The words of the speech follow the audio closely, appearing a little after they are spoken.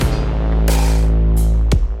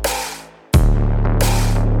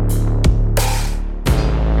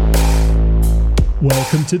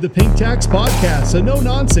Welcome to the Pink Tax Podcast, a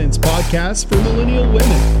no-nonsense podcast for millennial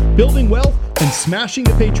women, building wealth and smashing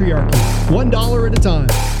the patriarchy, $1 at a time,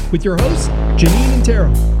 with your hosts, Janine and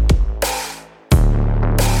Tara.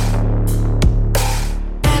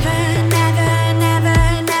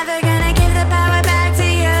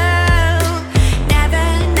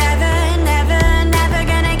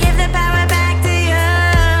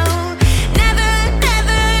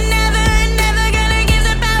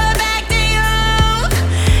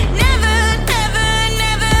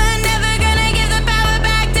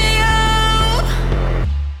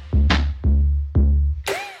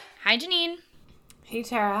 Hi, Janine. Hey,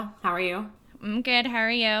 Tara. How are you? I'm good. How are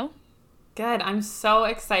you? Good. I'm so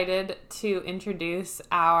excited to introduce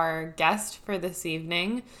our guest for this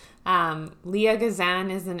evening. Leah Gazan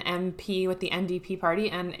is an MP with the NDP party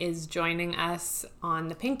and is joining us on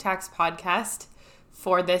the Pink Tax Podcast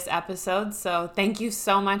for this episode. So thank you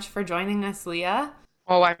so much for joining us, Leah.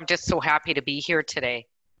 Oh, I'm just so happy to be here today.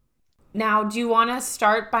 Now, do you want to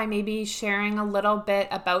start by maybe sharing a little bit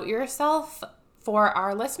about yourself for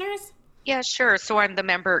our listeners? Yeah, sure. So I'm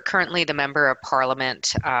currently the member of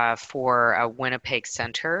Parliament for Winnipeg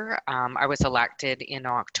Centre. I was elected in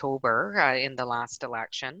October in the last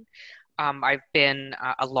election. I've been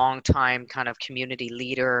a long time kind of community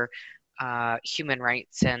leader, human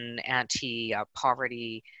rights and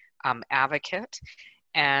anti-poverty advocate.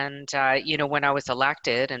 And, when I was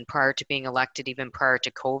elected and prior to being elected, even prior to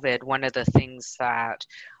COVID, one of the things that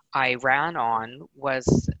I ran on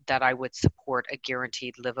was that I would support a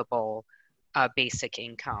guaranteed livable basic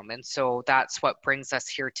income. And so that's what brings us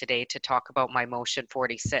here today to talk about my Motion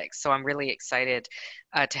 46. So I'm really excited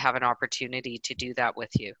to have an opportunity to do that with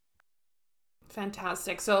you.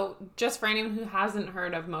 Fantastic. So just for anyone who hasn't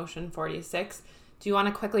heard of Motion 46, do you want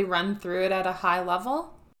to quickly run through it at a high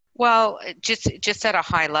level? Well, just at a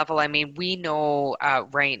high level, I mean, we know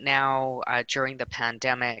right now during the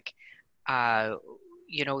pandemic,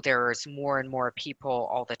 there's more and more people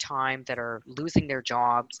all the time that are losing their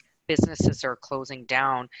jobs. Businesses are closing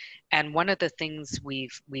down. And one of the things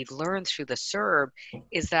we've learned through the CERB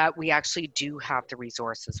is that we actually do have the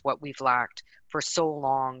resources. What we've lacked for so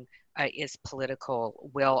long is political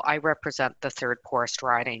will. I represent the third poorest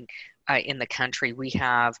riding in the country. We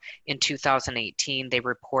have, in 2018, they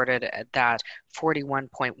reported that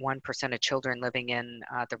 41.1% of children living in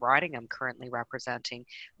the riding I'm currently representing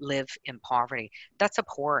live in poverty. That's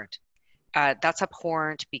abhorrent. That's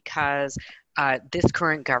abhorrent because this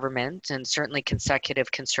current government and certainly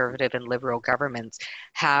consecutive conservative and liberal governments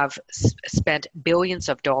have spent billions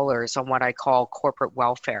of dollars on what I call corporate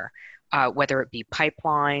welfare, whether it be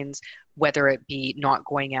pipelines, whether it be not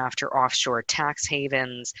going after offshore tax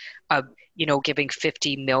havens, giving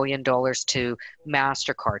 $50 million to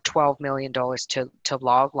MasterCard, $12 million to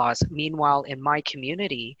Loblaws. Meanwhile, in my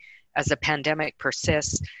community, as the pandemic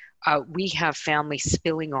persists, we have families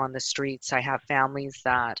spilling on the streets. I have families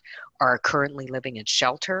that are currently living in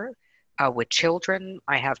shelter with children.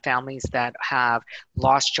 I have families that have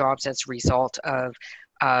lost jobs as a result of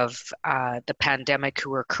the pandemic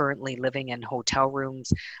who are currently living in hotel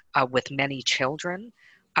rooms with many children.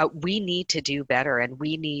 We need to do better, and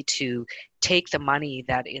we need to take the money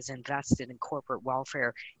that is invested in corporate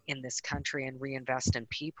welfare in this country and reinvest in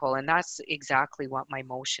people. And that's exactly what my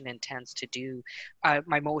motion intends to do.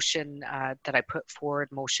 My motion that I put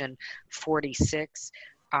forward, Motion 46,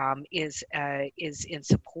 is in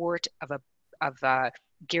support of a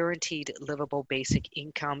guaranteed livable basic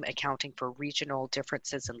income, accounting for regional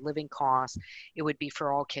differences in living costs. It would be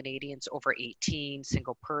for all Canadians over 18,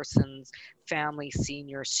 single persons, families,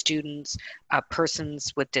 seniors, students,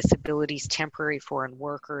 persons with disabilities, temporary foreign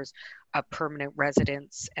workers, permanent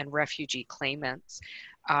residents, and refugee claimants.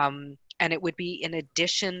 And it would be in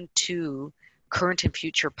addition to current and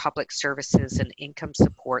future public services and income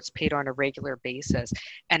supports paid on a regular basis.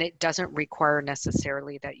 And it doesn't require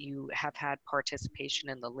necessarily that you have had participation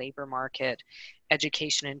in the labor market,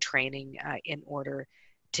 education and training in order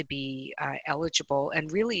to be eligible. And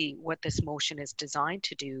really what this motion is designed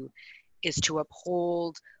to do is to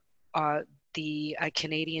uphold the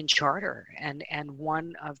Canadian Charter. And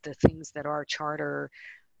one of the things that our Charter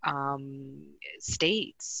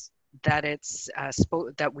states that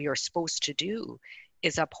that we are supposed to do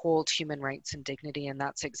is uphold human rights and dignity, and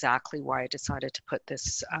that's exactly why I decided to put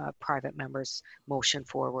this private member's motion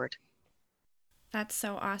forward. That's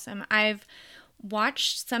so awesome. I've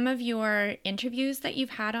watched some of your interviews that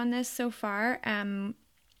you've had on this so far, and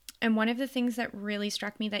one of the things that really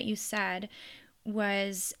struck me that you said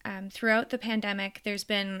was throughout the pandemic, there's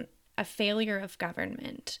been a failure of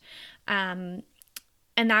government.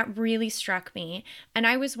 And that really struck me. And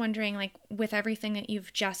I was wondering, like, with everything that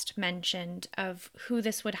you've just mentioned of who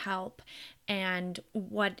this would help and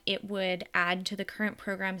what it would add to the current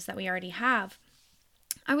programs that we already have,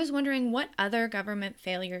 I was wondering what other government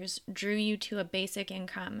failures drew you to a basic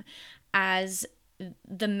income as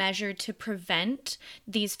the measure to prevent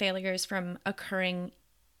these failures from occurring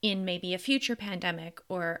in maybe a future pandemic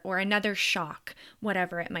or another shock,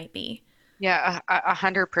 whatever it might be. Yeah,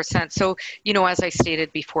 100%. So, as I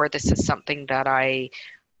stated before, this is something that I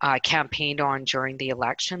campaigned on during the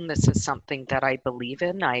election. This is something that I believe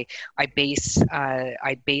in. I base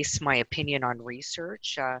my opinion on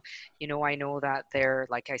research. I know that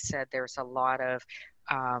like I said, there's a lot of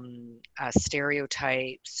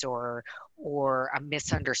stereotypes or a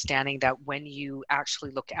misunderstanding that when you actually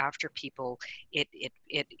look after people, it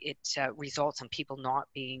results in people not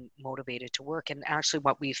being motivated to work. And actually,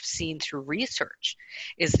 what we've seen through research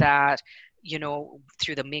is that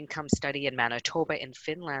through the Mincome study in Manitoba and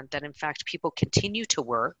Finland, that in fact people continue to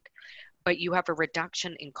work, but you have a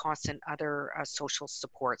reduction in costs and other social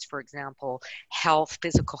supports. For example,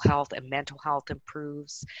 physical health and mental health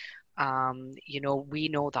improves. We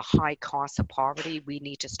know the high cost of poverty. We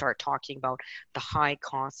need to start talking about the high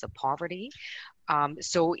costs of poverty.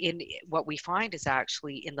 So in what we find is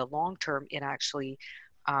actually in the long term, it actually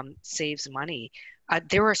saves money.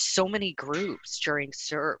 There are so many groups during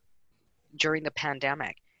the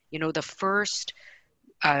pandemic. The first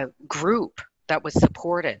group that was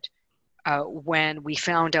supported when we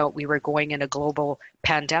found out we were going in a global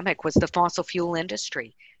pandemic was the fossil fuel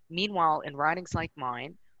industry. Meanwhile, in ridings like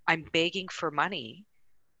mine, I'm begging for money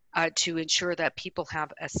to ensure that people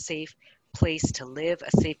have a safe place to live,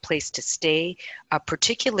 a safe place to stay,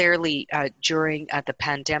 particularly during the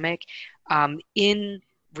pandemic. In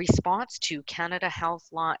response to Canada Health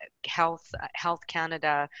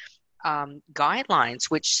Canada guidelines,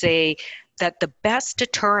 which say that the best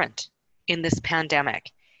deterrent in this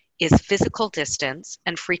pandemic is physical distance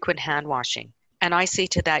and frequent hand washing. And I say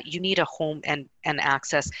to that, you need a home and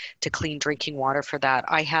access to clean drinking water for that.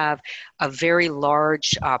 I have a very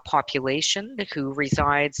large population who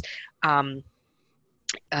resides in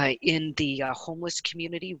the homeless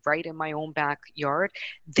community right in my own backyard.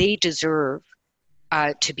 They deserve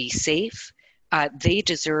to be safe. They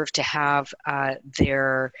deserve to have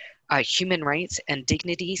their human rights and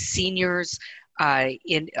dignity. Seniors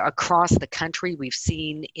across the country, we've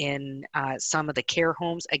seen in some of the care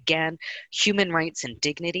homes, again, human rights and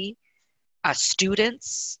dignity.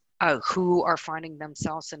 Students who are finding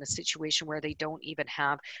themselves in a situation where they don't even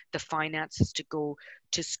have the finances to go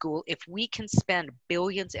to school. If we can spend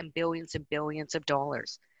billions and billions and billions of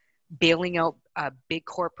dollars bailing out big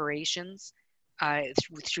corporations,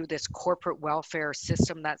 through this corporate welfare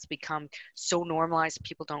system that's become so normalized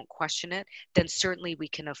people don't question it, then certainly we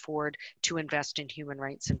can afford to invest in human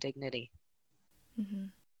rights and dignity. Mm-hmm.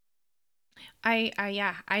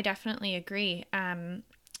 I definitely agree. And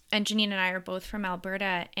Janine and I are both from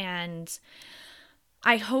Alberta, and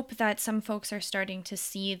I hope that some folks are starting to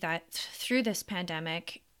see that through this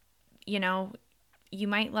pandemic, you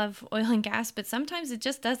might love oil and gas, but sometimes it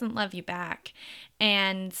just doesn't love you back.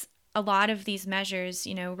 And a lot of these measures,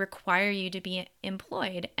 require you to be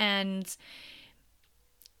employed. And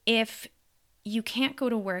if you can't go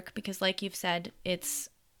to work because, like you've said, it's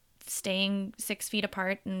staying 6 feet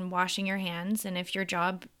apart and washing your hands, and if your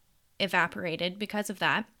job evaporated because of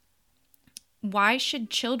that, why should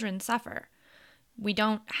children suffer? We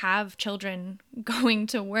don't have children going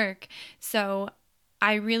to work. So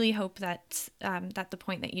I really hope that that the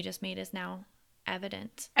point that you just made is now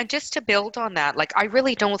evident. And just to build on that, I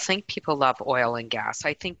really don't think people love oil and gas.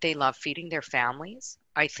 I think they love feeding their families.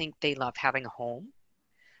 I think they love having a home.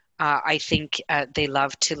 I think they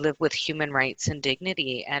love to live with human rights and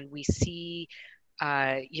dignity. And we see,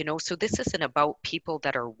 so this isn't about people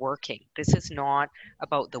that are working. This is not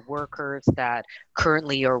about the workers that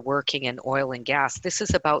currently are working in oil and gas. This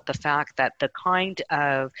is about the fact that the kind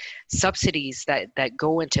of subsidies that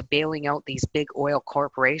go into bailing out these big oil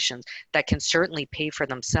corporations that can certainly pay for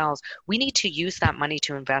themselves, we need to use that money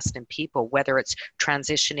to invest in people, whether it's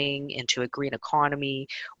transitioning into a green economy,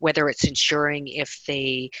 whether it's ensuring if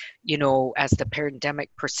they, as the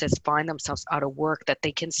pandemic persists, find themselves out of work, that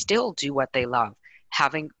they can still do what they love.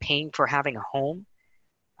 Paying for having a home,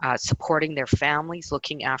 supporting their families,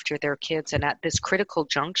 looking after their kids. And at this critical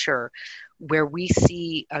juncture where we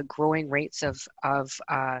see growing rates of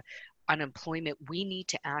unemployment, we need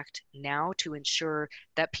to act now to ensure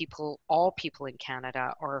that all people in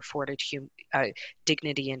Canada are afforded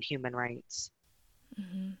dignity and human rights.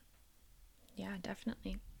 Mm-hmm. Yeah,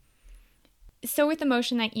 definitely. So with the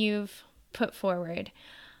motion that you've put forward,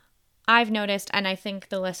 I've noticed, and I think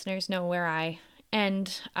the listeners know where I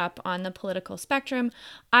end up on the political spectrum,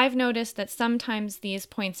 I've noticed that sometimes these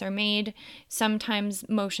points are made, sometimes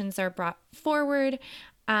motions are brought forward,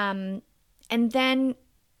 and then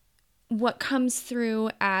what comes through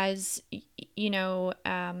as,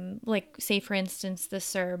 like say for instance the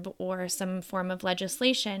CERB or some form of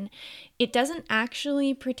legislation, it doesn't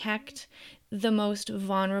actually protect the most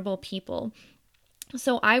vulnerable people.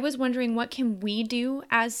 So I was wondering, what can we do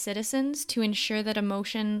as citizens to ensure that a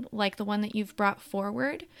motion like the one that you've brought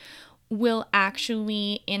forward will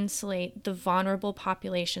actually insulate the vulnerable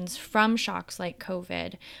populations from shocks like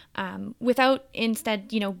COVID, without instead,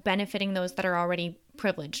 benefiting those that are already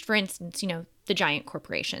privileged. For instance, the giant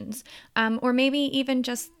corporations, or maybe even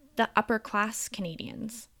just the upper class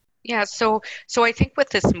Canadians. Yeah, so I think with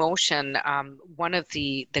this motion, one of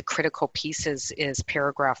the critical pieces is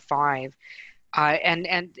paragraph 5.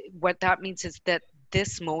 And what that means is that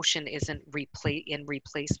this motion isn't in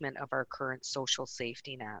replacement of our current social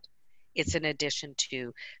safety net. It's in addition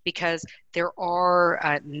to, because there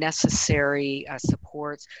are necessary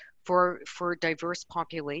supports for diverse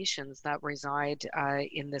populations that reside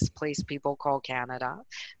in this place people call Canada,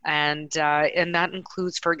 and that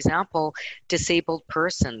includes, for example, disabled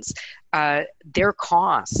persons. Their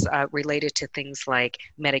costs related to things like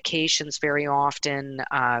medications very often,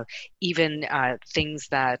 even things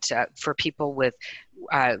that for people with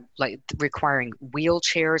like requiring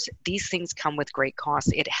wheelchairs, these things come with great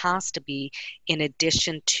costs. It has to be in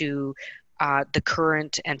addition to the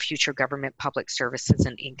current and future government public services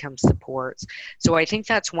and income supports. So I think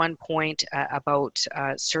that's one point about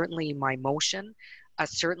certainly my motion.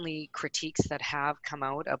 Certainly critiques that have come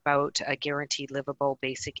out about a guaranteed livable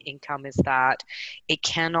basic income is that it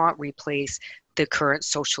cannot replace the current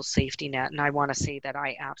social safety net. And I want to say that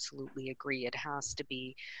I absolutely agree. It has to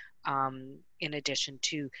be in addition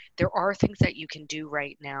to. There are things that you can do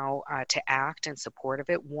right now to act in support of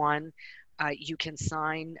it. One, you can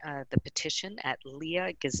sign the petition at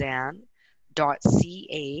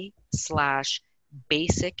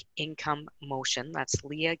leahgazan.ca/basic income motion. That's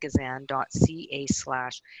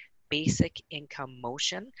leahgazan.ca/basic income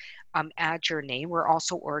motion. Add your name. We're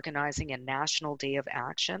also organizing a national day of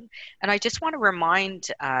action. And I just want to remind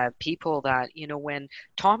people that, when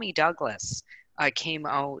Tommy Douglas came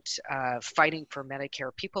out fighting for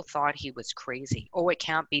Medicare, people thought he was crazy. Oh, it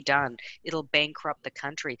can't be done. It'll bankrupt the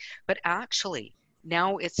country. But actually,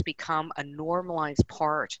 now it's become a normalized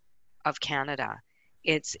part of Canada.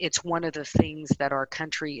 It's one of the things that our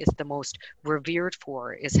country is the most revered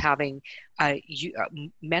for, is having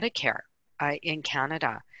Medicare in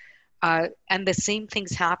Canada. And the same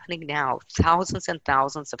thing's happening now. Thousands and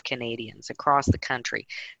thousands of Canadians across the country,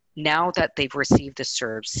 now that they've received the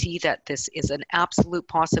CERB, see that this is an absolute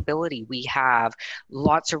possibility. We have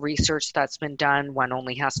lots of research that's been done. One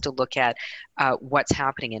only has to look at what's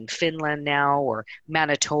happening in Finland now, or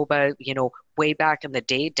Manitoba, way back in the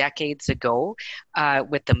day, decades ago,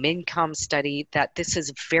 with the MinCom study, that this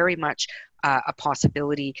is very much a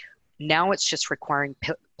possibility. Now it's just requiring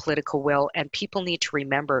political will, and people need to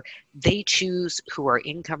remember they choose who are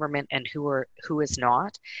in government and who is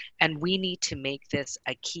not, and we need to make this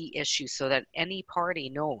a key issue so that any party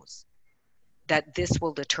knows that this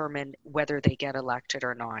will determine whether they get elected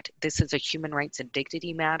or not. This is a human rights and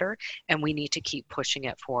dignity matter, and we need to keep pushing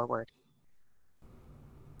it forward.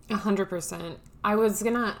 100%. I was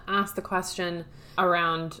gonna ask the question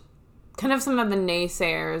around kind of some of the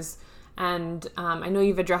naysayers, and I know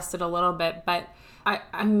you've addressed it a little bit, but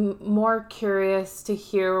I'm more curious to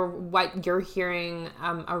hear what you're hearing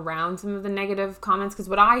around some of the negative comments, because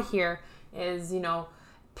what I hear is,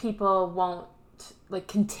 people won't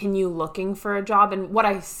continue looking for a job. And what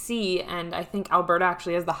I see, and I think Alberta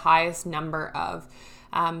actually has the highest number of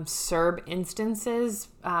CERB instances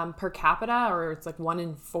per capita, or it's 1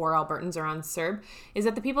 in 4 Albertans are on CERB, is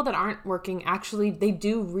that the people that aren't working, actually, they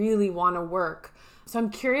do really want to work. So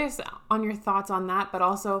I'm curious on your thoughts on that, but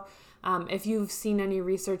also if you've seen any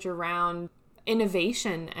research around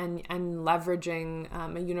innovation and leveraging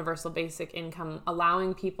a universal basic income,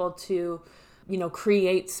 allowing people to,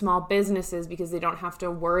 create small businesses because they don't have to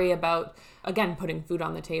worry about, again, putting food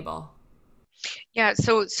on the table. Yeah,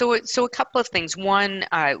 so a couple of things. One,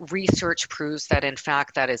 research proves that in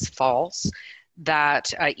fact that is false.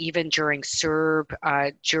 That even during CERB,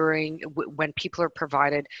 when people are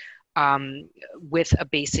provided with a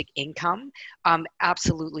basic income,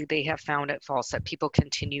 absolutely they have found it false, that people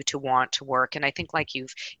continue to want to work. And I think, like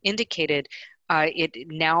you've indicated,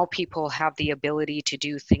 now people have the ability to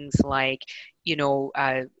do things like,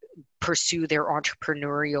 pursue their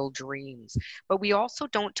entrepreneurial dreams. But we also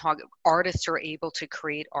don't talk, artists are able to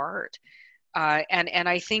create art. And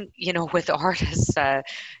I think, with artists, uh,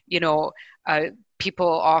 people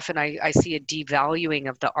often, I see a devaluing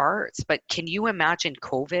of the arts, but can you imagine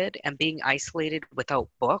COVID and being isolated without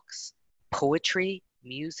books, poetry,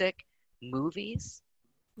 music, movies?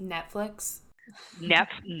 Netflix.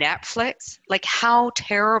 Netflix, like how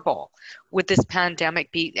terrible would this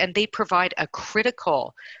pandemic be? And they provide a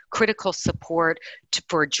critical support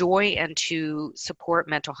for joy and to support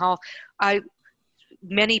mental health.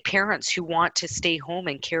 Many parents who want to stay home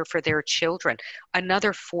and care for their children,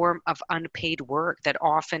 another form of unpaid work that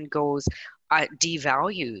often goes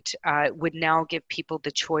devalued, would now give people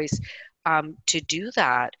the choice to do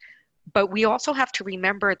that. But we also have to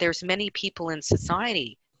remember there's many people in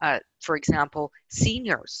society, for example,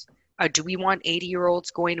 seniors. Do we want 80-year-olds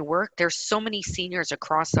going to work? There's so many seniors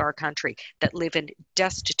across our country that live in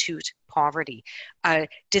destitute poverty.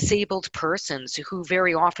 Disabled persons who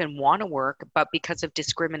very often want to work, but because of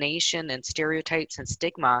discrimination and stereotypes and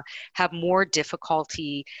stigma, have more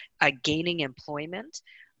difficulty gaining employment,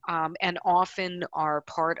 and often are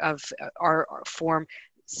part of our form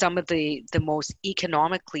some of the most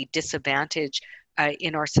economically disadvantaged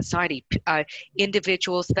in our society,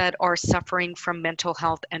 individuals that are suffering from mental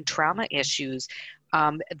health and trauma issues,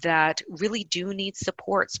 that really do need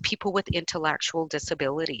supports, people with intellectual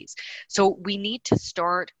disabilities. So we need to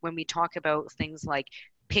start, when we talk about things like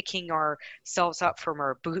picking ourselves up from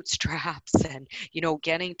our bootstraps and,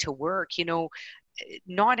 getting to work,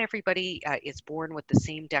 not everybody is born with the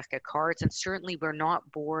same deck of cards, and certainly we're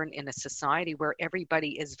not born in a society where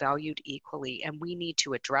everybody is valued equally, and we need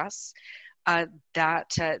to address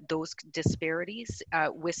those disparities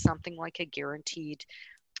with something like a guaranteed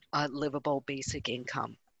livable basic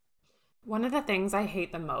income. One of the things I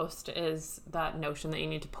hate the most is that notion that you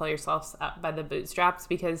need to pull yourselves up by the bootstraps,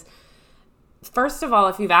 because first of all,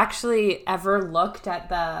 if you've actually ever looked at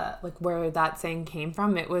where that saying came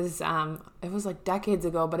from, it was like decades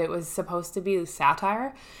ago, but it was supposed to be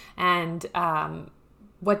satire. And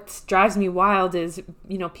what drives me wild is,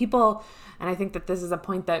 people, and I think that this is a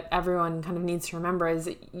point that everyone kind of needs to remember, is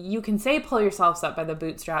you can say pull yourselves up by the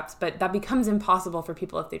bootstraps, but that becomes impossible for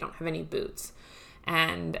people if they don't have any boots.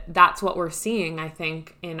 And that's what we're seeing, I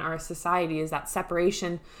think, in our society, is that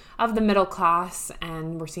separation of the middle class,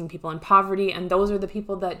 and we're seeing people in poverty, and those are the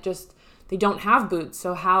people that just, they don't have boots.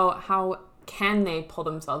 So how can they pull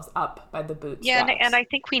themselves up by the bootstraps? Yeah, and I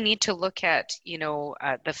think we need to look at,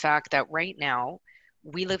 the fact that right now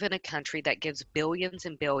we live in a country that gives billions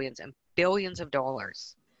and billions and billions of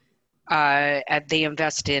dollars. They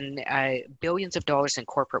invest in billions of dollars in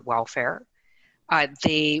corporate welfare.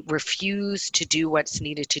 They refuse to do what's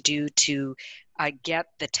needed to do to get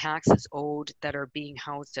the taxes owed that are being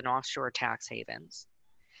housed in offshore tax havens.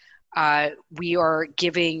 We are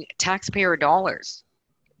giving taxpayer dollars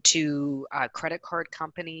to credit card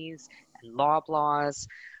companies and Loblaws.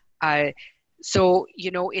 So,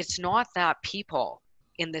 it's not that people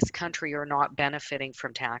in this country are not benefiting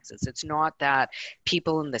from taxes. It's not that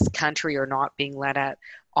people in this country are not being let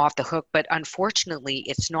off the hook, but unfortunately,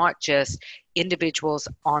 it's not just individuals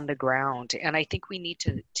on the ground. And I think we need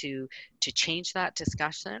to change that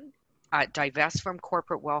discussion, divest from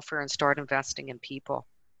corporate welfare, and start investing in people.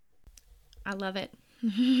 I love it.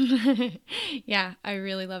 Yeah, I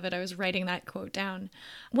really love it. I was writing that quote down.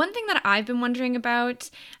 One thing that I've been wondering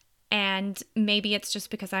about, and maybe it's just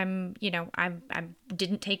because I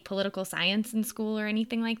didn't take political science in school or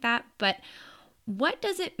anything like that, but what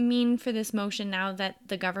does it mean for this motion now that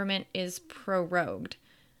the government is prorogued?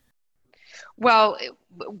 Well,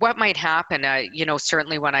 what might happen,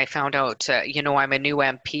 certainly when I found out, I'm a new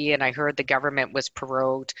MP and I heard the government was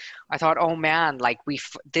prorogued, I thought, oh man,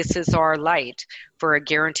 this is our light for a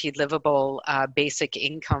guaranteed livable basic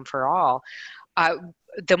income for all.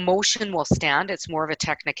 The motion will stand. It's more of a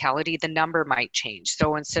technicality. The number might change.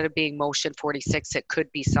 So instead of being motion 46, it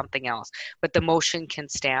could be something else. But the motion can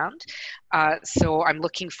stand. So I'm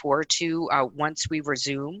looking forward to, once we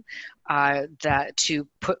resume, to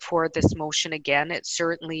put forward this motion again. It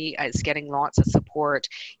certainly is getting lots of support,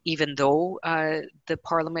 even though the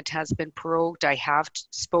Parliament has been prorogued. I have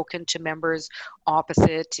spoken to members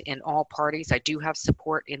opposite in all parties. I do have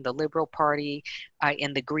support in the Liberal Party,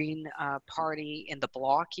 in the Green Party, in the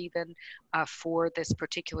Bloc even, for this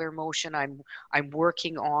particular motion. I'm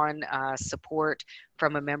working on support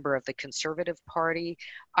from a member of the Conservative Party.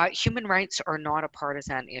 Human rights are not a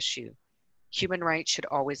partisan issue. Human rights should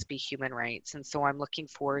always be human rights. And so I'm looking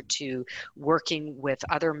forward to working with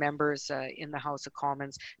other members in the House of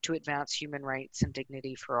Commons to advance human rights and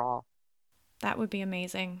dignity for all. That would be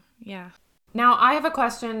amazing. Yeah. Now, I have a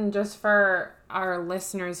question just for our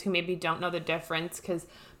listeners who maybe don't know the difference, because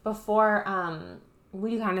before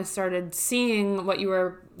we kind of started seeing what you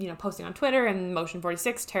were, posting on Twitter and Motion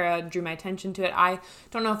 46, Tara drew my attention to it. I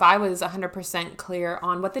don't know if I was 100% clear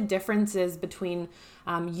on what the difference is between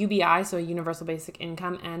UBI, so Universal Basic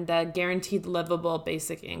Income, and the Guaranteed Livable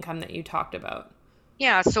Basic Income that you talked about.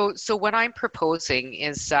 Yeah, so what I'm proposing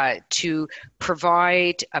is to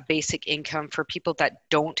provide a basic income for people that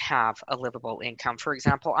don't have a livable income. For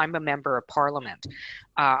example, I'm a member of Parliament.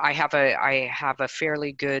 I have a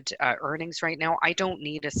fairly good earnings right now. I don't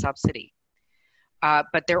need a subsidy.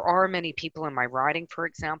 But there are many people in my riding, for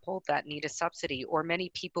example, that need a subsidy, or many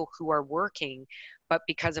people who are working, but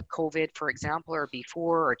because of COVID, for example, or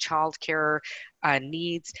before, or childcare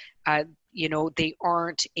needs, they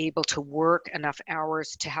aren't able to work enough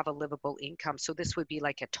hours to have a livable income. So this would be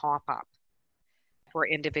like a top up for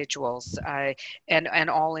individuals and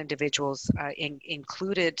all individuals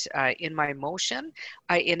included in my motion,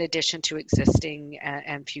 in addition to existing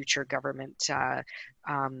and future government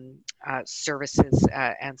services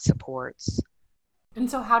and supports. And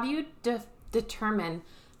so how do you determine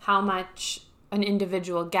how much an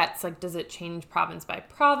individual gets? Like, does it change province by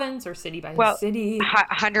province or city by city?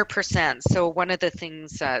 100%. So one of the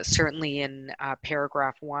things, certainly in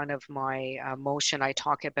paragraph 1 of my motion, I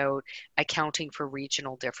talk about accounting for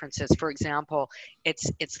regional differences. For example,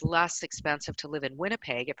 it's less expensive to live in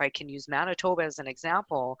Winnipeg, if I can use Manitoba as an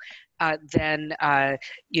example, than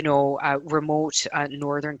remote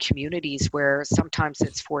northern communities where sometimes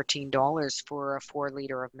it's $14 for a 4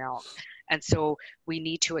 liter of milk. And so we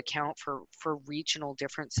need to account for regional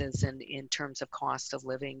differences in terms of cost of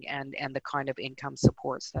living and the kind of income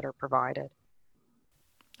supports that are provided.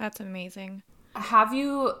 That's amazing. Have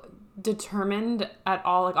you determined at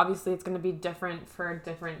all, like obviously it's going to be different for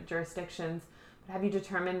different jurisdictions, but have you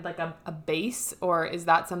determined like a base, or is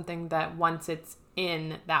that something that once it's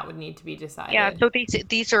in, that would need to be decided? Yeah, so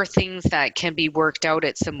these are things that can be worked out.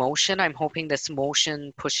 It's a motion. I'm hoping this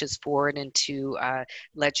motion pushes forward into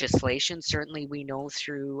legislation. Certainly we know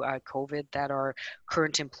through COVID that our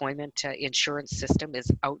current employment insurance system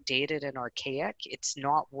is outdated and archaic. It's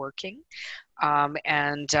not working. I'm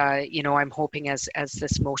hoping as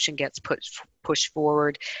this motion gets pushed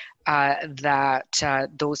forward, that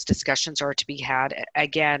those discussions are to be had.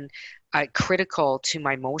 Again, critical to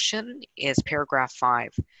my motion is paragraph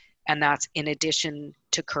 5, and that's in addition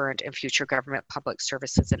to current and future government public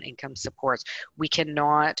services and income supports. We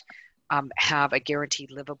cannot have a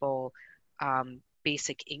guaranteed livable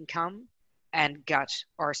basic income and gut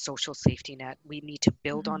our social safety net. We need to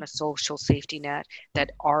build on a social safety net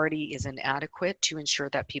that already is inadequate to ensure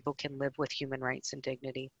that people can live with human rights and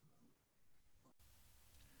dignity.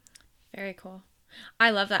 Very cool. I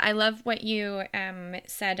love that. I love what you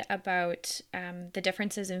said about the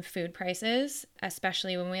differences in food prices,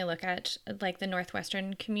 especially when we look at like the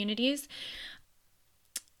Northwestern communities.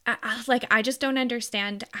 I just don't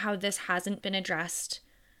understand how this hasn't been addressed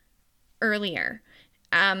earlier.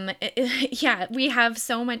 We have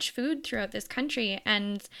so much food throughout this country,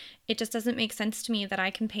 and it just doesn't make sense to me that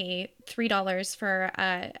I can pay $3 for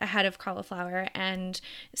a head of cauliflower, and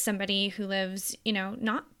somebody who lives,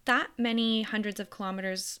 not that many hundreds of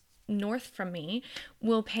kilometers north from me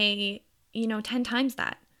will pay, 10 times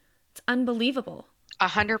that. It's unbelievable.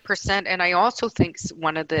 100%. And I also think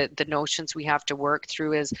one of the notions we have to work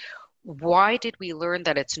through is, why did we learn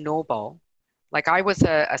that it's noble? Like, I was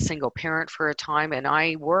a single parent for a time, and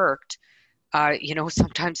I worked,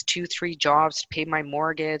 sometimes 2-3 jobs to pay my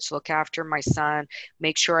mortgage, look after my son,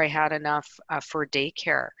 make sure I had enough for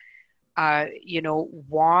daycare.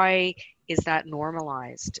 Why is that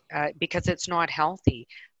normalized? Because it's not healthy.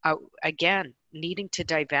 Again, needing to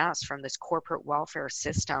divest from this corporate welfare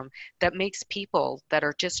system that makes people that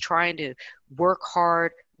are just trying to work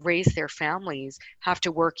hard, raise their families, have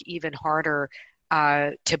to work even harder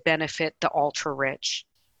to benefit the ultra rich.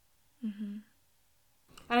 Mm-hmm.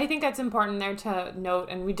 And I think that's important there to note,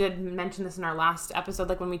 and we did mention this in our last episode,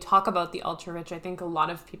 like when we talk about the ultra rich, I think a lot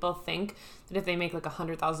of people think that if they make like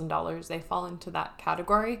 $100,000, they fall into that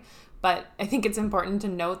category. But I think it's important to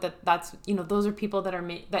note that that's, those are people that are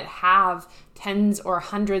that have tens or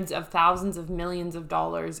hundreds of thousands of millions of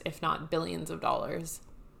dollars, if not billions of dollars.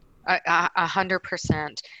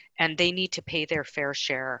 100%. And they need to pay their fair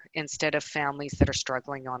share instead of families that are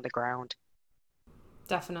struggling on the ground.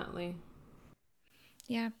 Definitely.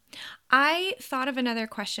 Yeah. I thought of another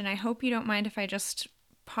question. I hope you don't mind if I just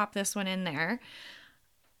pop this one in there.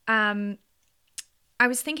 I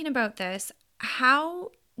was thinking about this.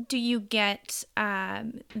 How do you get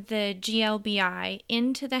the GLBI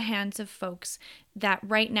into the hands of folks that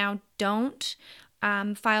right now don't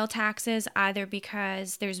file taxes, either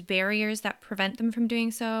because there's barriers that prevent them from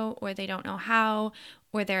doing so, or they don't know how,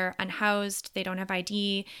 or they're unhoused, they don't have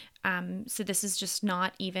ID. So this is just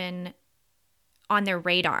not even on their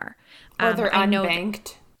radar. Or they're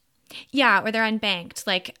unbanked. Yeah, or they're unbanked.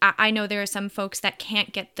 Like, I know there are some folks that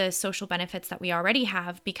can't get the social benefits that we already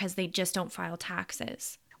have because they just don't file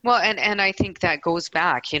taxes. Well, and I think that goes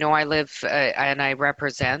back. I live and I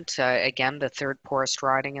represent, again, the third poorest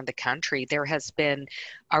riding in the country. There has been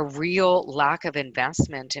a real lack of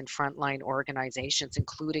investment in frontline organizations,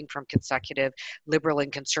 including from consecutive Liberal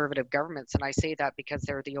and Conservative governments. And I say that because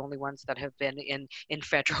they're the only ones that have been in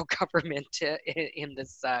federal government in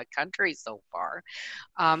this country so far.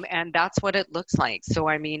 And that's what it looks like. So,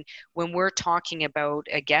 I mean, when we're talking about,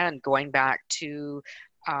 again, going back to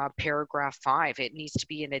paragraph 5, it needs to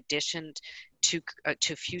be in addition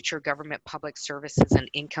to future government public services and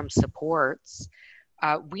income supports.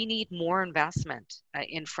 We need more investment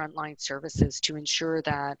in frontline services to ensure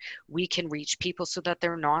that we can reach people so that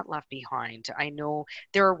they're not left behind. I know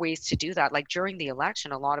there are ways to do that. Like during the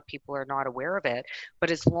election, a lot of people are not aware of it,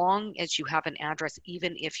 but as long as you have an address,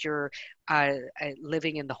 even if you're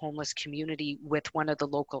living in the homeless community with one of the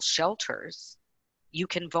local shelters, you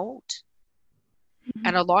can vote.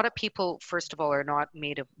 And a lot of people, first of all, are not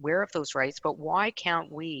made aware of those rights, but why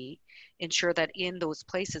can't we ensure that in those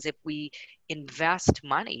places, if we invest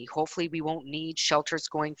money, hopefully we won't need shelters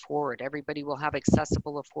going forward. Everybody will have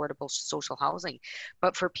accessible, affordable social housing.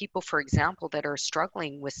 But for people, for example, that are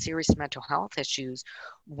struggling with serious mental health issues,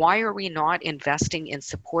 why are we not investing in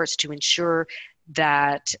supports to ensure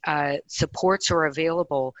that supports are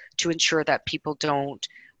available to ensure that people don't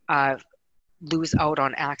lose out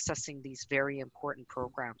on accessing these very important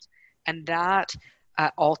programs? And that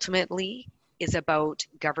ultimately is about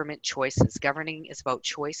government choices. Governing is about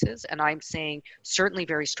choices. And I'm saying certainly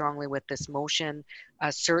very strongly with this motion,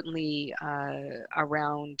 certainly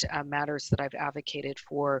around matters that I've advocated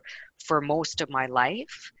for most of my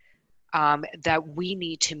life, that we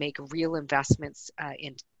need to make real investments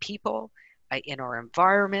in people, in our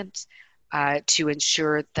environment, to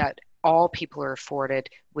ensure that all people are afforded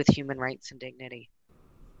with human rights and dignity.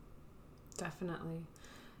 Definitely.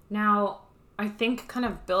 Now, I think kind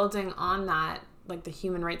of building on that, like the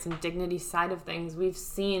human rights and dignity side of things, we've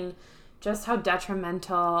seen just how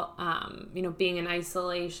detrimental, being in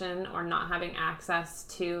isolation or not having access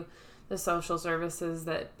to the social services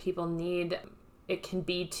that people need, it can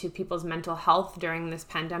be to people's mental health during this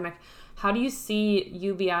pandemic. How do you see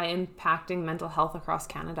UBI impacting mental health across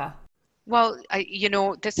Canada? Well,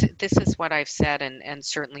 this is what I've said, and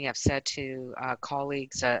certainly I've said to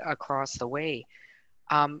colleagues across the way.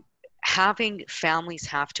 Having families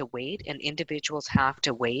have to wait and individuals have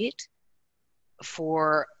to wait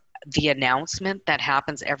for the announcement that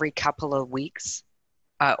happens every couple of weeks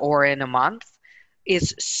or in a month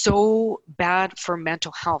is so bad for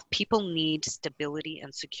mental health. People need stability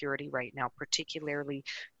and security right now, particularly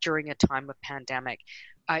during a time of pandemic.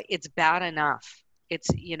 It's bad enough. It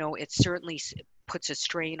certainly puts a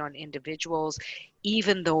strain on individuals,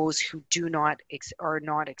 even those who are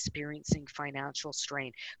not experiencing financial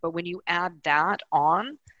strain. But when you add that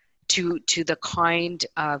on to the kind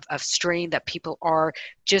of strain that people are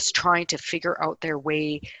just trying to figure out their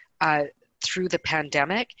way through the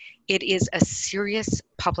pandemic, it is a serious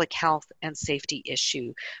public health and safety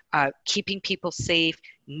issue. Keeping people safe,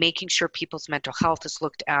 making sure people's mental health is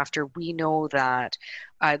looked after. We know that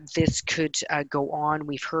this could go on.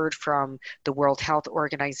 We've heard from the World Health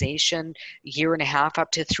Organization, a year and a half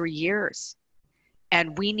up to 3 years.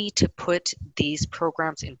 And we need to put these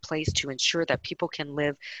programs in place to ensure that people can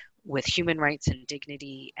live with human rights and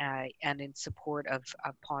dignity and in support of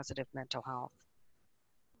positive mental health.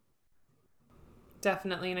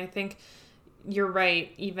 Definitely. And I think you're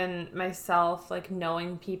right. Even myself, like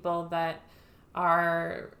knowing people that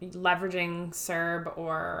are leveraging CERB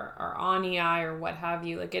or are on EI or what have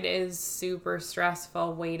you, like it is super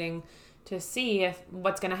stressful waiting to see if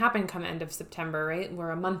what's going to happen come end of September, right?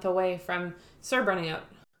 We're a month away from CERB running out.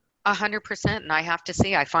 100%. And I have to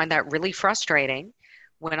say, I find that really frustrating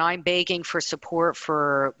when I'm begging for support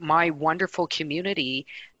for my wonderful community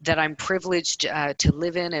that I'm privileged to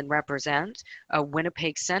live in and represent,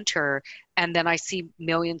 Winnipeg Center, and then I see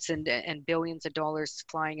millions and billions of dollars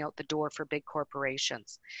flying out the door for big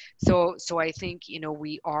corporations. So I think,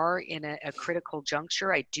 we are in a critical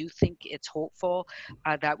juncture. I do think it's hopeful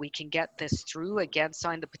that we can get this through. Again,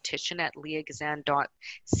 sign the petition at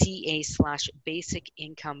leahgazan.ca/basic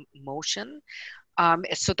income motion.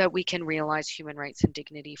 so that we can realize human rights and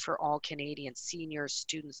dignity for all Canadians, seniors,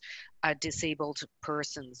 students, disabled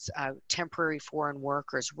persons, temporary foreign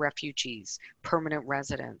workers, refugees, permanent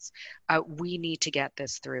residents. We need to get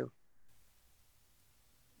this through.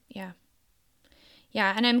 Yeah.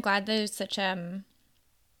 Yeah, and I'm glad there's such a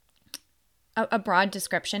broad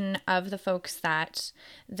description of the folks that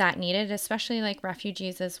need it, especially like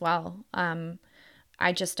refugees as well.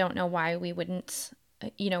 I just don't know why we wouldn't,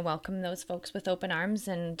 welcome those folks with open arms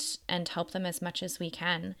and help them as much as we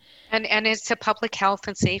can. And it's a public health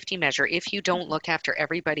and safety measure. If you don't look after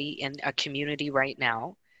everybody in a community right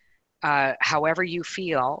now, however you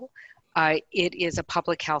feel, it is a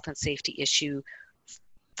public health and safety issue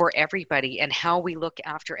for everybody. And how we look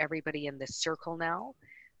after everybody in this circle now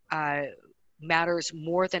matters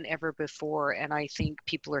more than ever before. And I think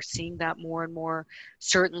people are seeing that more and more.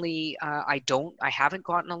 Certainly, I haven't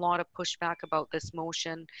gotten a lot of pushback about this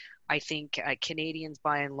motion. I think Canadians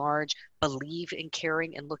by and large believe in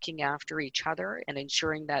caring and looking after each other and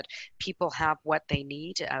ensuring that people have what they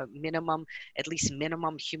need, at least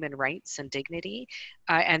minimum human rights and dignity.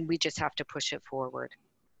 And we just have to push it forward.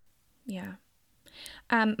 Yeah.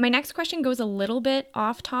 My next question goes a little bit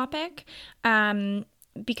off topic.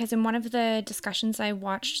 Because in one of the discussions I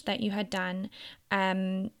watched that you had done,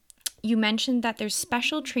 you mentioned that there's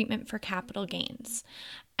special treatment for capital gains.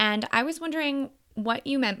 And I was wondering what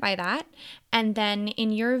you meant by that. And then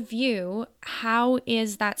in your view, how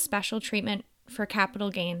is that special treatment for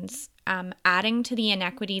capital gains adding to the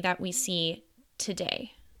inequity that we see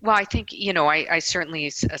today? Well, I think, I certainly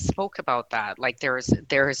spoke about that. Like there's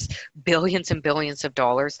billions and billions of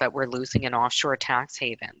dollars that we're losing in offshore tax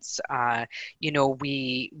havens.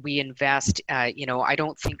 We invest, I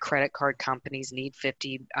don't think credit card companies need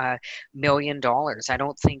 $50 million. I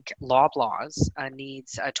don't think Loblaws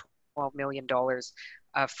needs $12 million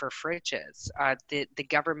for fridges. The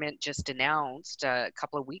government just announced a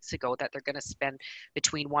couple of weeks ago that they're going to spend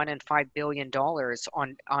between $1 and $5 billion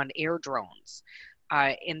on air drones.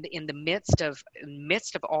 In the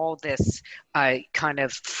midst of all this kind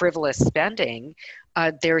of frivolous spending,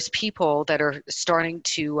 there's people that are starting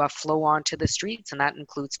to flow onto the streets, and that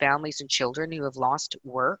includes families and children who have lost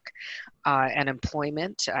work and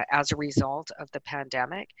employment as a result of the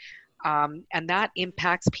pandemic. And that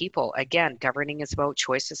impacts people. Again, governing is about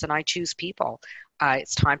choices, and I choose people.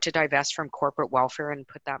 It's time to divest from corporate welfare and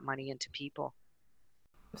put that money into people.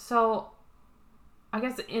 So, I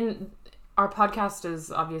guess our podcast is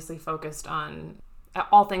obviously focused on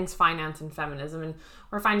all things finance and feminism, and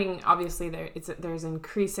we're finding obviously there's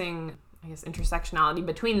increasing, I guess, intersectionality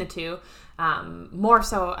between the two, more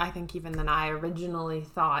so I think even than I originally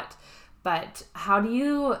thought. But how do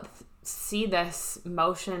you see this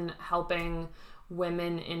motion helping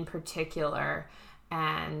women in particular?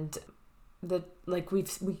 And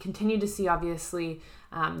we continue to see obviously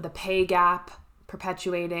the pay gap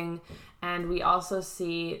perpetuating, and we also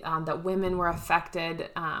see that women were affected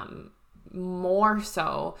more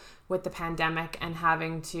so with the pandemic and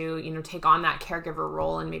having to take on that caregiver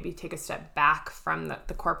role and maybe take a step back from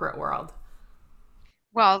the corporate world.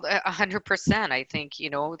 Well, 100%. I think,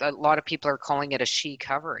 a lot of people are calling it a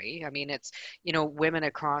she-covery. I mean, it's, women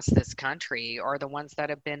across this country are the ones that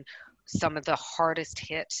have been some of the hardest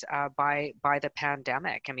hit by the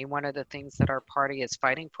pandemic. I mean, one of the things that our party is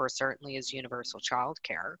fighting for certainly is universal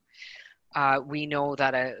childcare. We know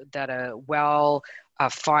that a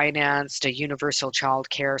financed universal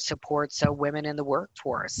childcare supports women in the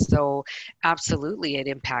workforce. So absolutely, it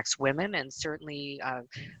impacts women, and certainly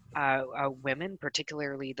women,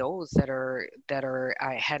 particularly those that are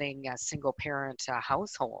heading single parent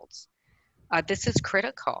households. This is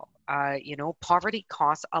critical. Poverty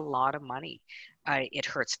costs a lot of money. It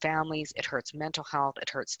hurts families, it hurts mental health, it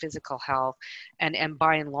hurts physical health, and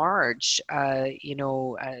by and large,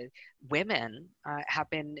 women have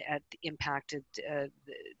been impacted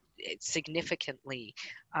significantly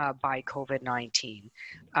by COVID-19.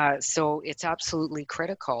 So it's absolutely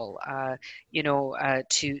critical,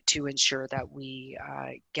 to ensure that we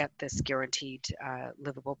get this guaranteed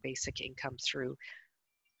livable basic income through.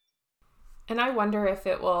 And I wonder if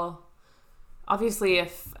it will, obviously,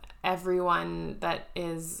 if everyone that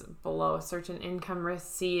is below a certain income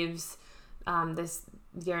receives this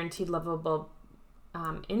guaranteed livable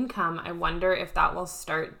income, I wonder if that will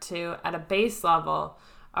start to, at a base level,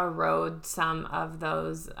 erode some of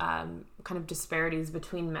those kind of disparities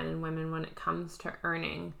between men and women when it comes to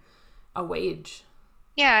earning a wage.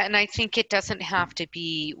 Yeah, and I think it doesn't have to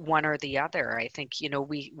be one or the other. I think,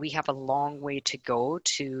 we have a long way to go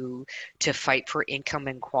to fight for income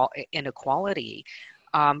inequality.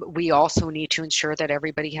 We also need to ensure that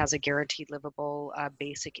everybody has a guaranteed livable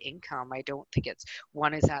basic income. I don't think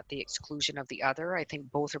one is at the exclusion of the other. I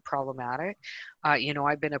think both are problematic.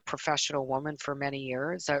 I've been a professional woman for many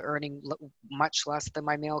years, earning much less than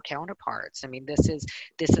my male counterparts. I mean, this is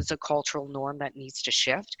a cultural norm that needs to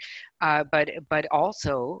shift. But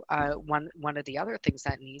also one of the other things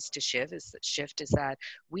that needs to shift is that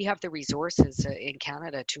we have the resources in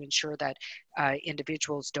Canada to ensure that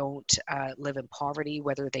individuals don't live in poverty,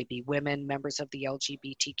 whether they be women, members of the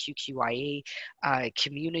LGBTQIA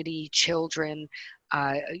community, children.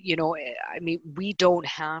 I mean, we don't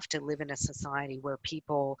have to live in a society where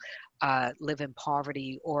people live in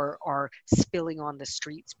poverty or are spilling on the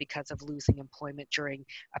streets because of losing employment during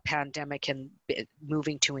a pandemic and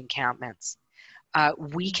moving to encampments.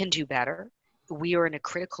 We can do better. We are in a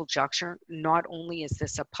critical juncture. Not only is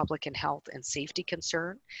this a public and health and safety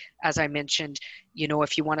concern, as I mentioned,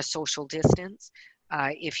 if you want to social distance,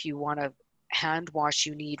 if you want to hand wash,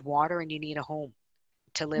 you need water and you need a home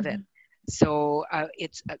to live in. So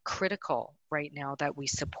it's critical right now that we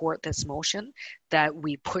support this motion, that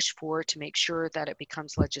we push forward to make sure that it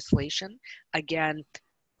becomes legislation. Again,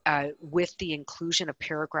 with the inclusion of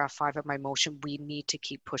paragraph 5 of my motion, we need to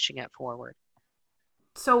keep pushing it forward.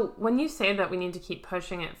 So when you say that we need to keep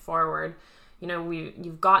pushing it forward,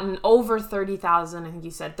 you've gotten over 30,000, I think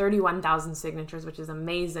you said 31,000 signatures, which is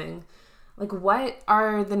amazing. Like, what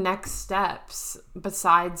are the next steps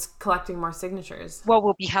besides collecting more signatures? Well,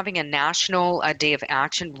 we'll be having a national day of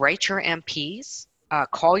action. Write your MPs,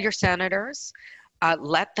 call your senators,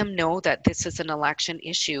 let them know that this is an election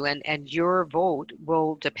issue and your vote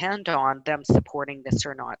will depend on them supporting this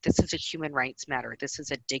or not. This is a human rights matter. This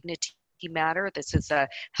is a dignity matter. This is a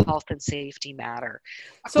health and safety matter.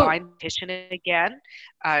 So I'm petitioning again.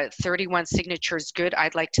 31 signatures, good.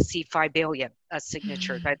 I'd like to see 5 billion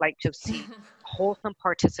signatures. I'd like to see wholesome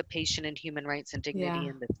participation in human rights and dignity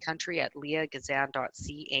in this country at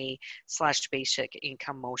leahgazan.ca/basic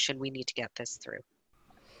income motion. We need to get this through.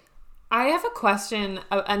 I have a question,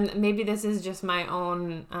 and maybe this is just my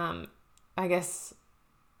own, I guess,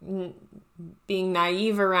 being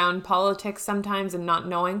naive around politics sometimes and not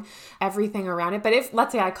knowing everything around it. But if,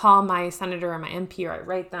 let's say, I call my senator or my MP or I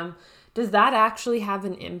write them, does that actually have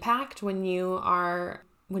an impact when you are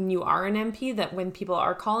an MP, that when people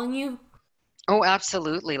are calling you? Oh,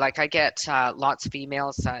 absolutely. Like, I get lots of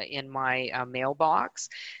emails in my mailbox,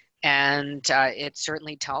 and it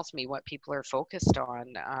certainly tells me what people are focused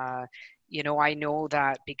on. I know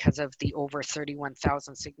that because of the over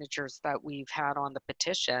 31,000 signatures that we've had on the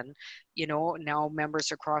petition, now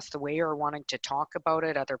members across the way are wanting to talk about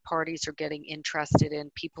it. Other parties are getting interested in,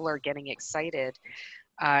 people are getting excited.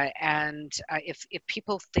 And if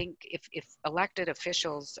people think, if elected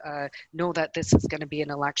officials know that this is going to be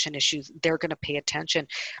an election issue, they're going to pay attention.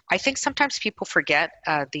 I think sometimes people forget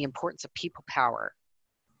the importance of people power.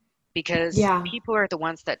 Because people are the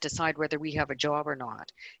ones that decide whether we have a job or not.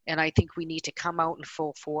 And I think we need to come out in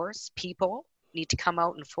full force. People need to come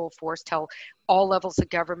out in full force, tell all levels of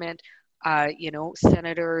government,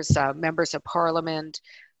 senators, members of parliament,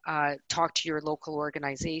 talk to your local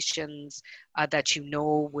organizations that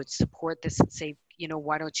would support this and say,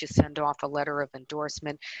 why don't you send off a letter of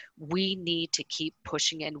endorsement? We need to keep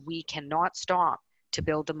pushing, and we cannot stop to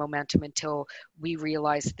build the momentum until we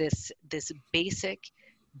realize this basic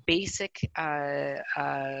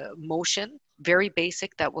motion, very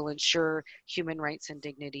basic, that will ensure human rights and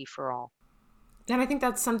dignity for all. And I think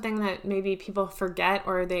that's something that maybe people forget,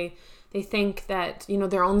 or they think that,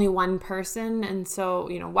 they're only one person. And so,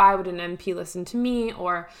 why would an MP listen to me?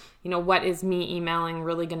 Or, what is me emailing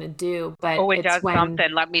really going to do? But it does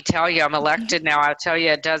something. Let me tell you, I'm elected now. I'll tell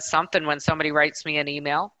you, it does something when somebody writes me an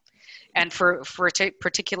email. And for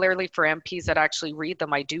particularly for MPs that actually read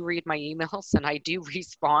them, I do read my emails and I do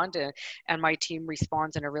respond, and my team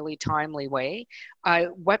responds in a really timely way.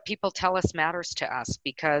 What people tell us matters to us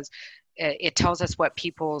because it tells us what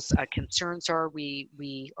people's concerns are.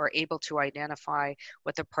 We are able to identify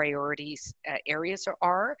what the priorities areas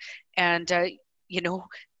are. And,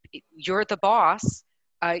 you're the boss.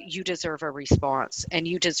 You deserve a response, and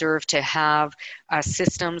you deserve to have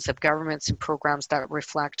systems of governments and programs that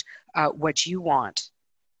reflect what you want.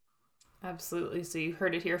 Absolutely. So you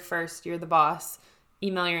heard it here first. You're the boss.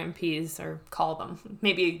 email your MPs or call them.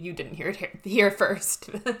 Maybe you didn't hear it here first.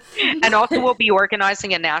 And also we'll be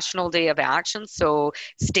organizing a National Day of Action, so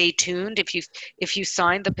stay tuned. If you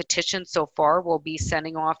signed the petition so far, we'll be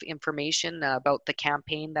sending off information about the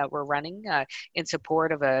campaign that we're running in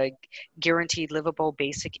support of a guaranteed livable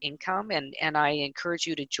basic income, and I encourage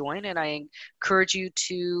you to join, and I encourage you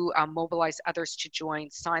to mobilize others to join.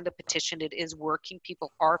 Sign the petition. It is working.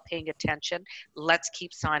 People are paying attention. Let's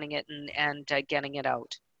keep signing it and getting it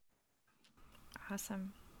out.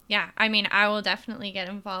 Awesome. Yeah, I mean, I will definitely get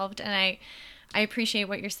involved, and I appreciate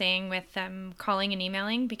what you're saying with calling and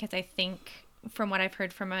emailing, because I think from what I've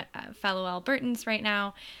heard from fellow Albertans right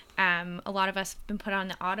now, a lot of us have been put on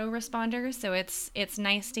the autoresponder, so it's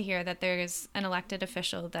nice to hear that there's an elected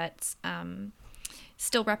official that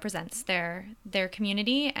still represents their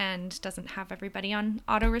community and doesn't have everybody on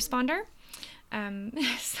autoresponder.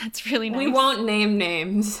 So that's really nice. We won't name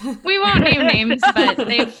names. We won't name names, but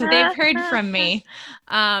they've heard from me.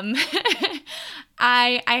 I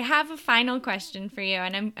have a final question for you,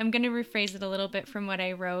 and I'm going to rephrase it a little bit from what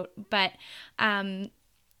I wrote. But so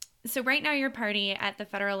right now, your party at the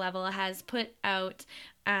federal level has put out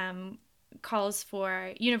calls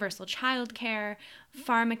for universal childcare,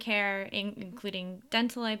 pharmacare, including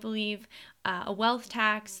dental, I believe, a wealth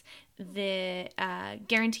tax, the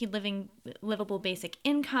guaranteed livable basic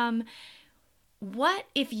income. What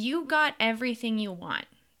if you got everything you want,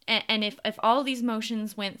 and if all these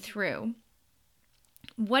motions went through?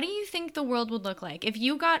 What do you think the world would look like if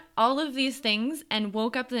you got all of these things and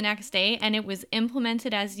woke up the next day and it was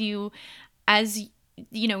implemented as you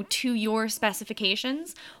know, to your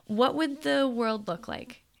specifications? What would the world look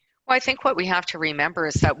like? Well, I think what we have to remember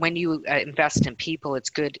is that when you invest in people,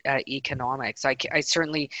 it's good economics. I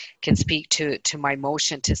certainly can speak to my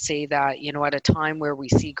motion to say that, you know, at a time where we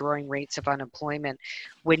see growing rates of unemployment,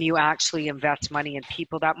 when you actually invest money in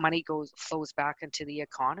people, that money flows back into the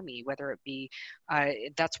economy, whether it be,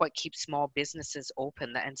 that's what keeps small businesses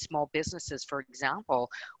open. And small businesses, for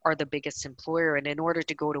example, are the biggest employer. And in order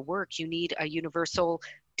to go to work, you need a universal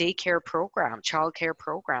daycare program, childcare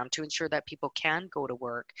program to ensure that people can go to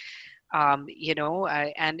work. You know,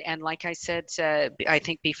 and like I said, I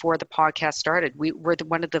think before the podcast started, we're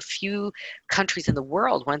one of the few countries in the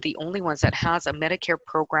world, one of the only ones that has a Medicare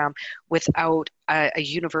program without a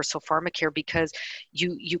universal pharmacare, because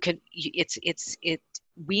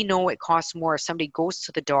we know it costs more if somebody goes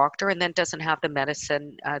to the doctor and then doesn't have the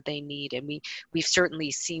medicine they need. And we've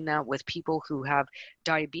certainly seen that with people who have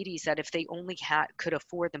diabetes, that if they only could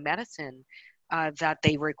afford the medicine that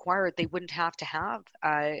they required, they wouldn't have to have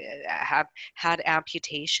had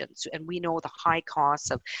amputations. And we know the high costs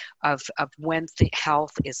of when the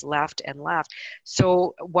health is left.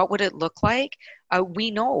 So what would it look like?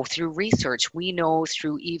 We know through research, we know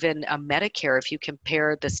through even Medicare, if you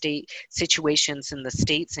compare the state situations in the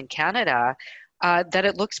States and Canada, that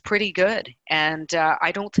it looks pretty good. And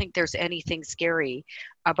I don't think there's anything scary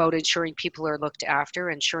about ensuring people are looked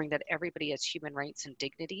after, ensuring that everybody has human rights and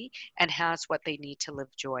dignity and has what they need to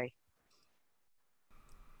live joy.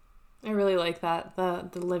 I really like that, the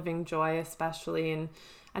living joy especially. And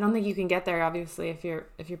I don't think you can get there, obviously, if your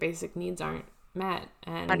basic needs aren't met.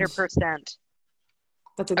 And 100%.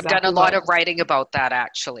 That's exactly. I've done a lot of writing about that,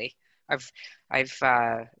 actually. I've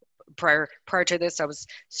prior to this, I was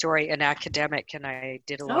an academic, and I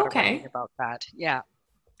did a lot of writing about that. Yeah.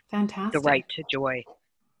 Fantastic. The right to joy.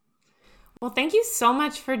 Well, thank you so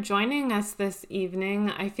much for joining us this evening.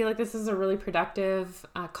 I feel like this is a really productive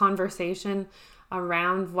conversation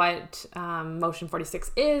around what Motion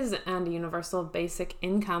 46 is and a universal basic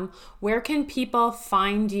income. Where can people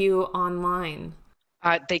find you online?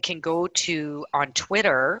 They can go on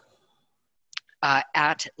Twitter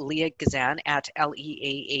at Leah Gazan, at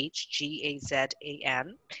LeahGazan,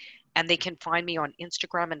 and they can find me on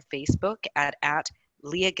Instagram and Facebook at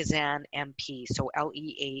Leah Gazan MP. So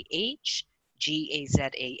LeahGazan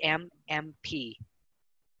MP.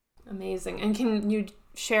 Amazing. And can you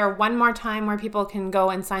share one more time where people can go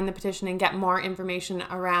and sign the petition and get more information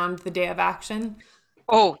around the Day of Action?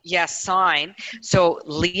 Oh, yes, sign. So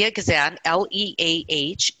Leah Gazan,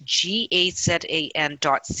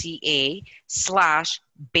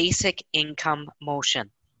 LeahGazan.ca/basic income motion.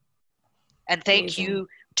 And thank you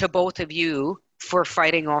to both of you for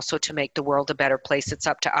fighting also to make the world a better place. It's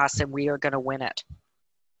up to us, and we are going to win it.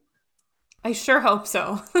 I sure hope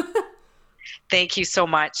so. Thank you so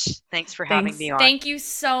much. Thanks for having me on. Thank you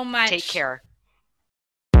so much. Take care.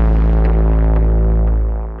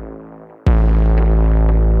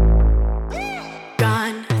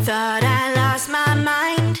 Gone, thought I lost my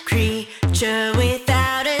mind. Creature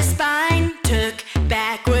without a spine. Took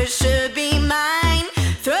back what should be mine.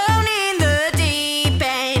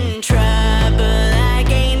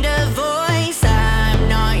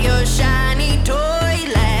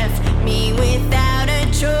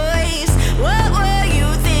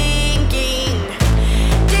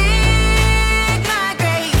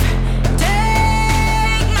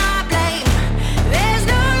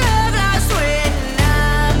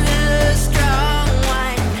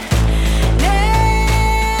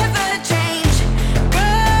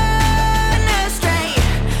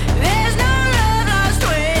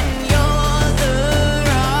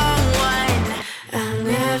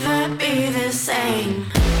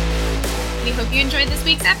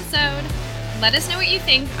 episode. Let us know what you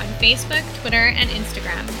think on Facebook, Twitter, and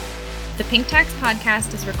Instagram. The Pink Tax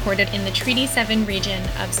podcast is recorded in the Treaty 7 region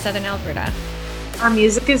of Southern Alberta. Our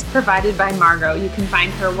music is provided by Margot. You can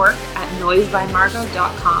find her work at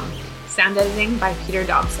noisebymargot.com. Sound editing by Peter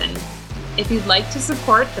Dobson. If you'd like to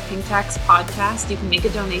support the Pink Tax podcast, you can make a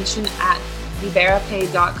donation at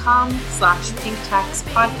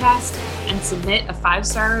liberapay.com/pinktaxpodcast and submit a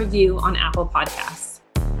 5-star review on Apple Podcasts.